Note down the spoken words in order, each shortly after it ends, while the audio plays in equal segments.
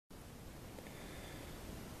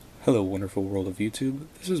Hello wonderful world of YouTube,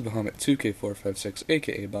 this is Bahamut2K456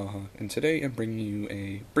 aka Baha, and today I'm bringing you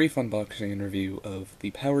a brief unboxing and review of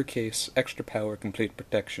the Power Case Extra Power Complete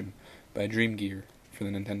Protection by DreamGEAR for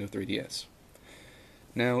the Nintendo 3DS.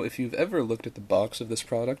 Now, if you've ever looked at the box of this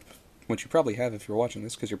product, which you probably have if you're watching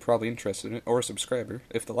this because you're probably interested in it, or a subscriber,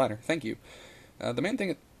 if the latter, thank you. The main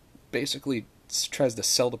thing it basically tries to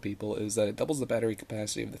sell to people is that it doubles the battery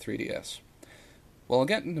capacity of the 3DS. Well, I'll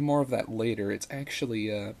get into more of that later. It's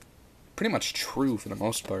actually pretty much true for the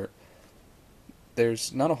most part.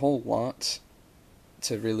 There's not a whole lot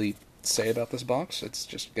to really say about this box. It's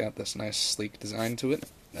just got this nice sleek design to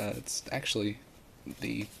it. It's actually,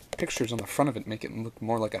 the pictures on the front of it make it look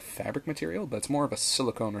more like a fabric material, but it's more of a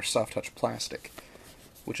silicone or soft touch plastic,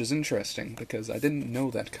 which is interesting because I didn't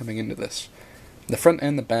know that coming into this. The front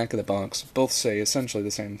and the back of the box both say essentially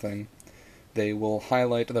the same thing. They will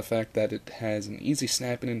highlight the fact that it has an easy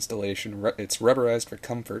snap-in installation, it's rubberized for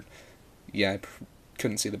comfort. Yeah, I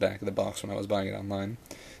couldn't see the back of the box when I was buying it online.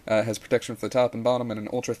 It has protection for the top and bottom and an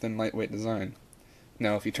ultra-thin lightweight design.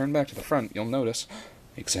 Now, if you turn back to the front, you'll notice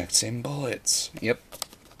exact same bullets. Yep,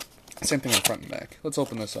 same thing on the front and back. Let's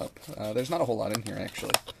open this up. There's not a whole lot in here,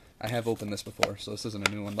 actually. I have opened this before, so this isn't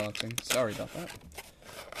a new unboxing. Sorry about that.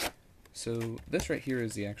 So, this right here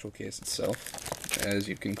is the actual case itself, as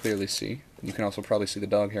you can clearly see. You can also probably see the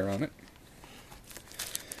dog hair on it.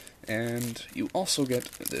 And you also get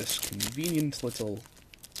this convenient little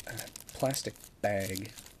plastic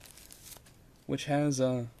bag, which has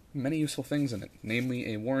many useful things in it,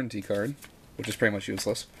 namely a warranty card, which is pretty much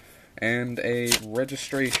useless, and a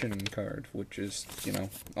registration card, which is,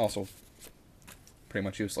 also pretty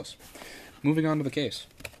much useless. Moving on to the case.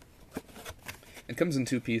 It comes in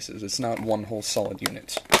two pieces, it's not one whole solid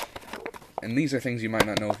unit. And these are things you might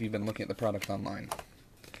not know if you've been looking at the product online.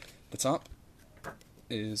 The top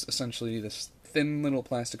is essentially this thin little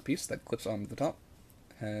plastic piece that clips onto the top,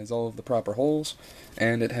 has all of the proper holes,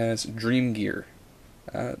 and it has DreamGEAR.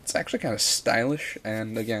 It's actually kind of stylish,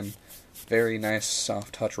 and again, very nice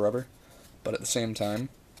soft touch rubber, but at the same time,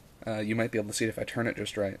 you might be able to see it if I turn it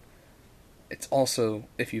just right. It's also,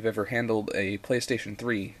 if you've ever handled a PlayStation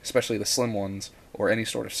 3, especially the slim ones, or any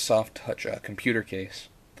sort of soft touch computer case,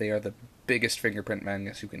 they are the biggest fingerprint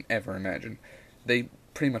magnets you can ever imagine. They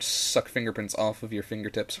pretty much suck fingerprints off of your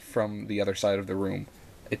fingertips from the other side of the room.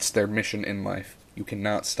 It's their mission in life. You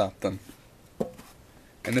cannot stop them.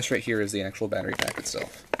 And this right here is the actual battery pack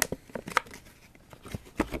itself.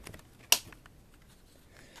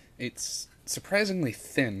 It's surprisingly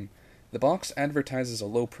thin. The box advertises a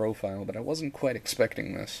low profile, but I wasn't quite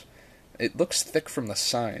expecting this. It looks thick from the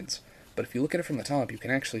sides, but if you look at it from the top, you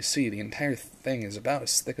can actually see the entire thing is about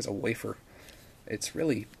as thick as a wafer. It's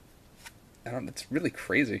really it's really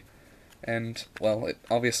crazy. And, well, it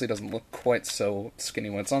obviously doesn't look quite so skinny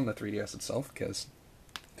when it's on the 3DS itself, because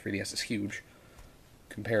 3DS is huge,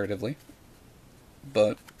 comparatively.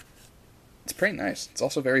 But it's pretty nice. It's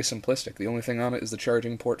also very simplistic. The only thing on it is the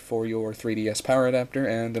charging port for your 3DS power adapter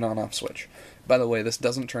and an on-off switch. By the way, this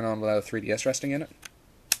doesn't turn on without a 3DS resting in it,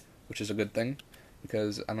 which is a good thing,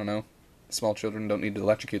 because, I don't know, small children don't need to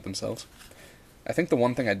electrocute themselves. I think the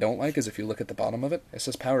one thing I don't like is if you look at the bottom of it, it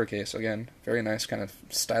says power case, again, very nice kind of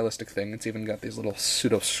stylistic thing. It's even got these little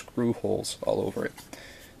pseudo screw holes all over it.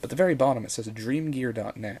 But the very bottom it says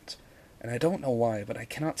DreamGEAR.net, and I don't know why, but I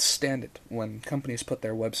cannot stand it when companies put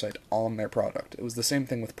their website on their product. It was the same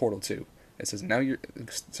thing with Portal 2. It says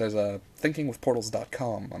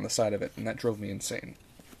thinkingwithportals.com on the side of it, and that drove me insane.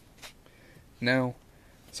 Now,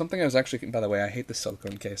 something I was actually, by the way, I hate this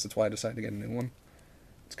silicone case, that's why I decided to get a new one.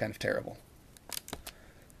 It's kind of terrible.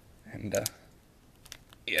 And,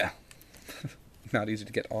 yeah, not easy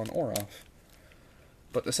to get on or off.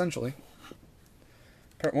 But essentially,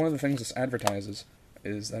 one of the things this advertises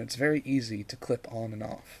is that it's very easy to clip on and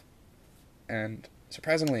off. And,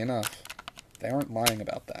 surprisingly enough, they aren't lying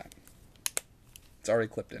about that. It's already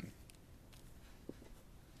clipped in.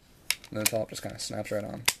 And then the top just kind of snaps right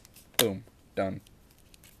on. Boom. Done.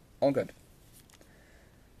 All good.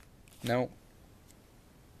 Now,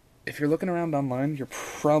 if you're looking around online, you're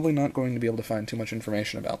probably not going to be able to find too much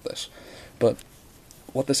information about this. But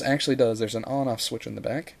what this actually does, there's an on-off switch in the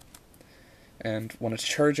back, and when it's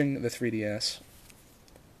charging the 3DS,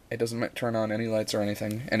 it doesn't turn on any lights or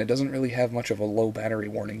anything, and it doesn't really have much of a low battery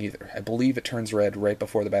warning either. I believe it turns red right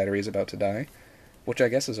before the battery is about to die, which I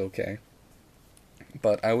guess is okay.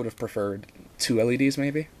 But I would have preferred 2 LEDs,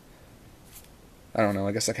 maybe? I don't know,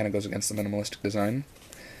 I guess that kind of goes against the minimalistic design.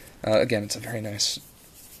 Again, it's a very nice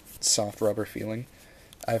soft rubber feeling.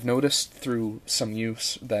 I've noticed through some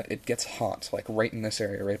use that it gets hot, like right in this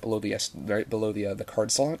area, right below the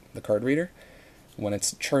card slot, the card reader. when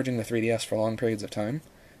it's charging the 3DS for long periods of time,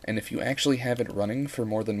 and if you actually have it running for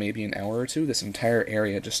more than maybe an hour or two, this entire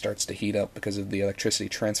area just starts to heat up because of the electricity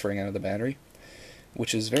transferring out of the battery,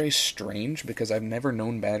 which is very strange because I've never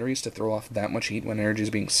known batteries to throw off that much heat when energy is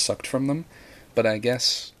being sucked from them, but I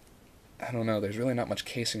guess, I don't know, there's really not much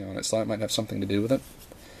casing on it, so that might have something to do with it.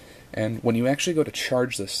 And when you actually go to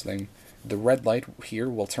charge this thing, the red light here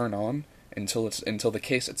will turn on until the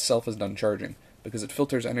case itself is done charging, because it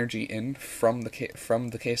filters energy in from the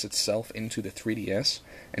case itself into the 3DS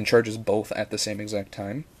and charges both at the same exact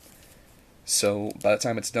time. So by the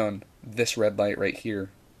time it's done, this red light right here,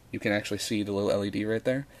 you can actually see the little LED right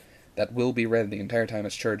there, that will be red the entire time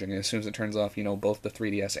it's charging, and as soon as it turns off, you know both the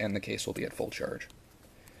 3DS and the case will be at full charge.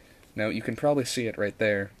 Now, you can probably see it right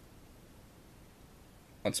there.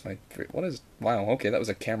 Wow, okay, that was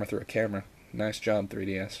a camera through a camera. Nice job,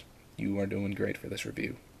 3DS. You are doing great for this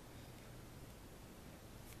review.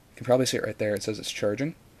 You can probably see it right there, it says it's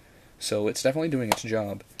charging. So it's definitely doing its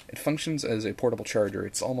job. It functions as a portable charger.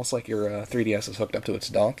 It's almost like your 3DS is hooked up to its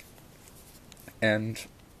dock. And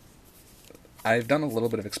I've done a little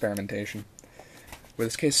bit of experimentation. Where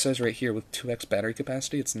this case says right here with 2x battery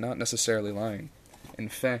capacity, it's not necessarily lying. In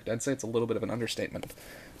fact, I'd say it's a little bit of an understatement,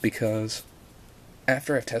 because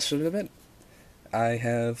after I've tested it a bit, I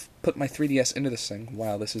have put my 3DS into this thing.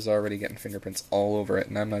 Wow, this is already getting fingerprints all over it,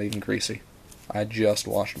 and I'm not even greasy. I just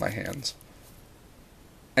washed my hands.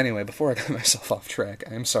 Anyway, before I got myself off track,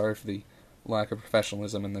 I am sorry for the lack of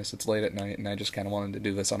professionalism in this. It's late at night, and I just kind of wanted to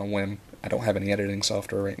do this on a whim. I don't have any editing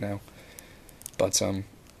software right now. But,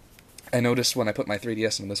 I noticed when I put my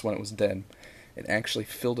 3DS into this when it was dead, it actually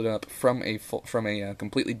filled it up from a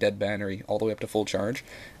completely dead battery all the way up to full charge,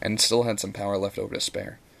 and still had some power left over to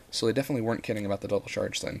spare. So they definitely weren't kidding about the double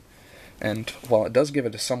charge thing. And while it does give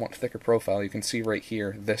it a somewhat thicker profile, you can see right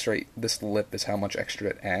here, this lip is how much extra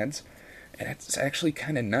it adds. And it's actually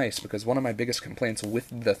kind of nice, because one of my biggest complaints with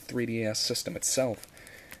the 3DS system itself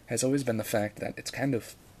has always been the fact that it's kind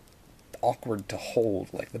of awkward to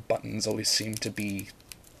hold. Like, the buttons always seem to be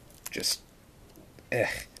just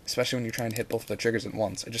especially when you're trying to hit both of the triggers at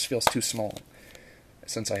once. It just feels too small,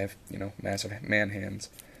 since I have, massive man hands.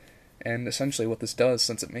 And essentially what this does,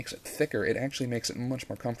 since it makes it thicker, it actually makes it much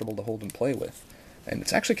more comfortable to hold and play with. And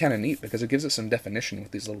it's actually kind of neat, because it gives it some definition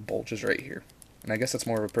with these little bulges right here. And I guess that's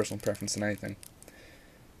more of a personal preference than anything.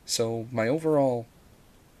 So my overall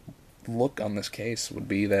look on this case would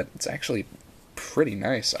be that it's actually pretty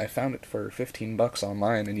nice. I found it for $15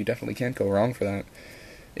 online, and you definitely can't go wrong for that.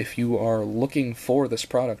 If you are looking for this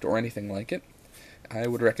product or anything like it, I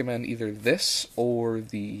would recommend either this or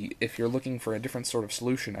if you're looking for a different sort of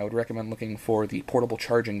solution, I would recommend looking for the portable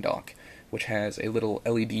charging dock, which has a little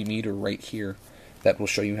LED meter right here that will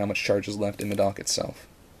show you how much charge is left in the dock itself.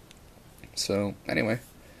 So, anyway,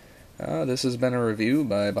 this has been a review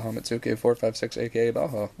by Bahamut2K456 aka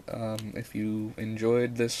Baha. If you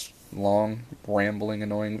enjoyed this long, rambling,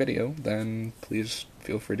 annoying video, then please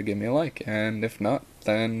feel free to give me a like, and if not,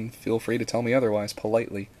 then feel free to tell me otherwise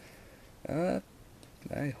politely. I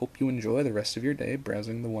hope you enjoy the rest of your day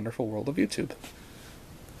browsing the wonderful world of YouTube.